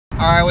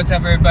Alright, what's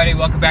up everybody?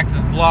 Welcome back to the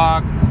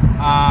vlog.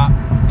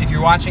 If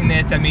you're watching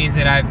this, that means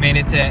that I've made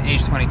it to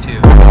age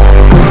 22.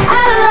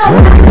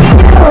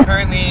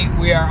 Currently,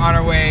 we are on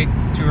our way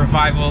to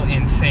Revival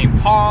in St.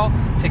 Paul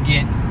to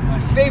get my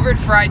favorite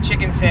fried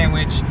chicken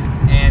sandwich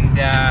and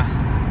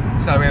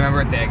celebrate my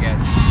birthday, I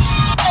guess.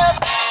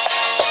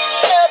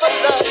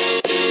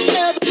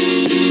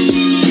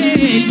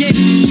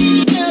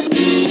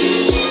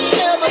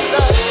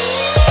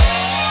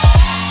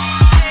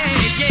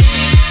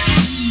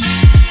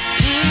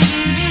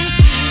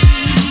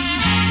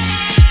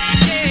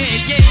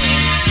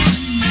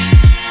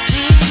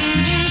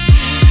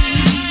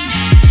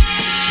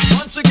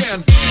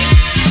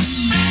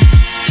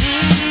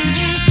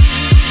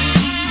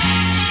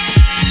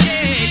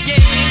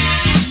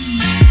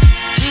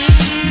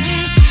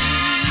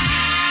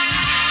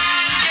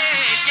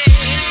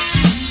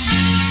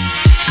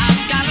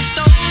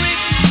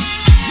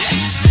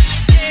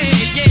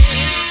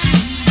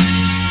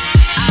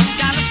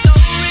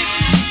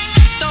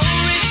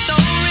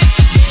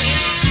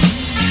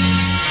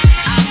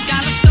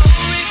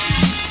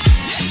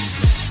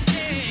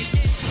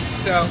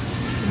 So,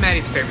 this is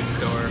Maddie's favorite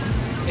store.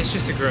 It's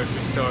just a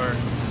grocery store,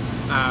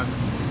 but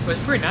it's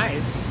pretty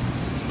nice.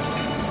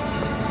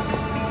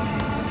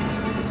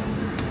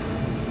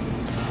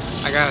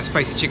 I got a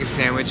spicy chicken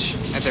sandwich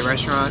at the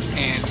restaurant,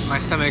 and my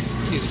stomach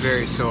is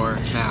very sore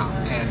now,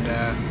 and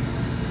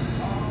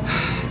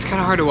it's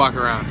kind of hard to walk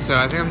around. So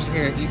I think I'm just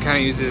gonna kind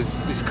of use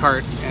this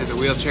cart as a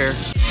wheelchair.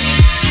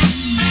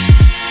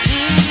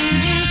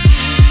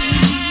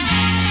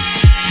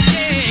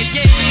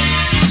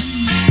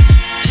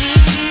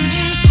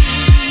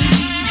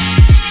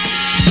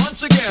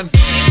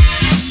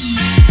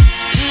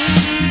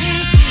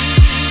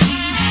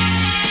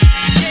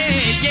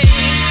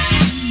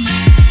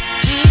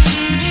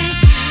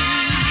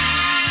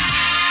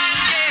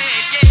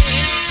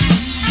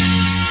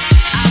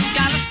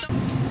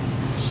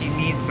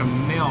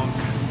 Some milk.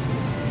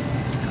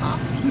 It's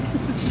coffee.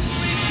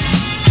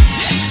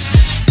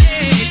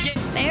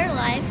 Fair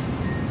life.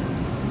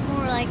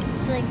 More like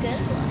the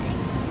good life.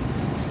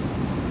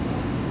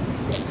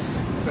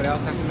 But I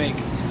also have to make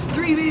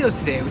 3 videos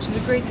today, which is a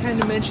great time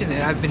to mention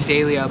that I've been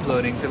daily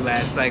uploading for the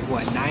last, like,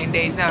 what, 9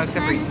 days now?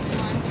 Except for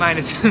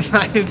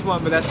minus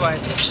one, but that's why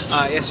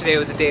yesterday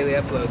was a daily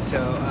upload.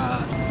 So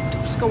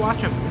just go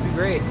watch them. It'd be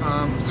great.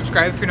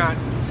 Subscribe if you're not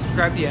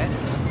subscribed yet.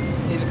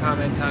 Leave a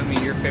comment telling me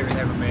your favorite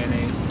type of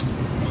mayonnaise.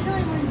 There's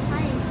only one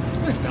type.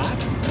 No, it's not.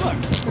 Look,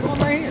 there's one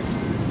right here.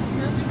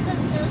 Those are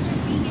because those are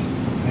vegan.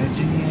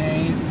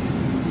 Veganaise,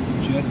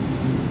 just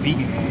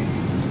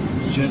vegan-aise,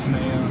 just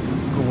mayo,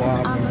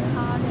 guava.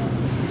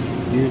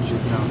 Avocado. You're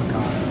just an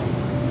avocado.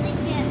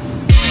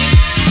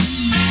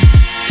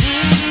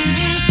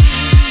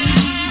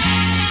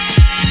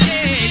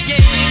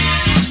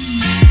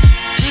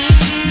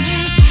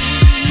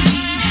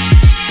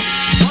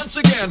 Once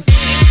again.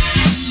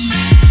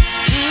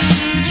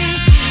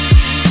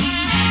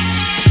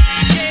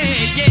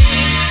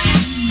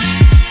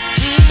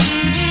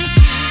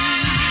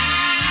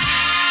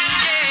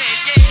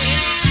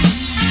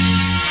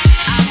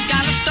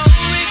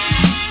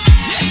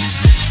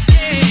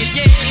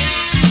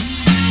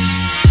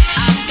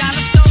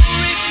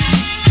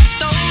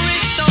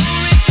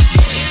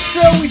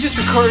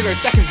 Recorded our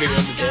second video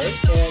of the day,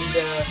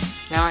 and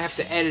now I have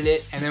to edit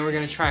it, and then we're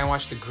gonna try and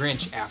watch The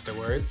Grinch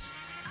afterwards.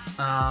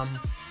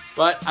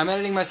 But I'm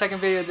editing my second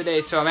video of the day,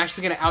 so I'm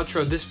actually gonna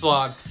outro this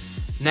vlog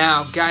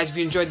now. Guys, if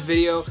you enjoyed the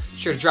video, be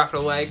sure to drop it a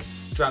like,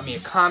 drop me a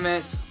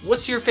comment.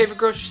 What's your favorite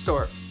grocery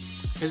store?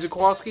 Is it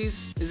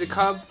Kowalski's? Is it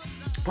Cub?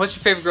 What's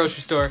your favorite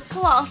grocery store?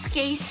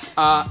 Kowalski's.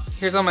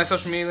 Here's all my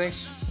social media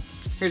links.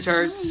 Here's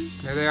hers.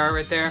 There they are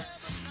right there.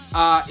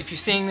 If you're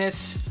seeing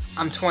this,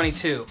 I'm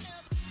 22.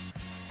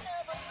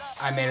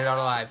 I made it out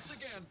alive.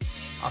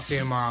 I'll see you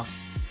tomorrow.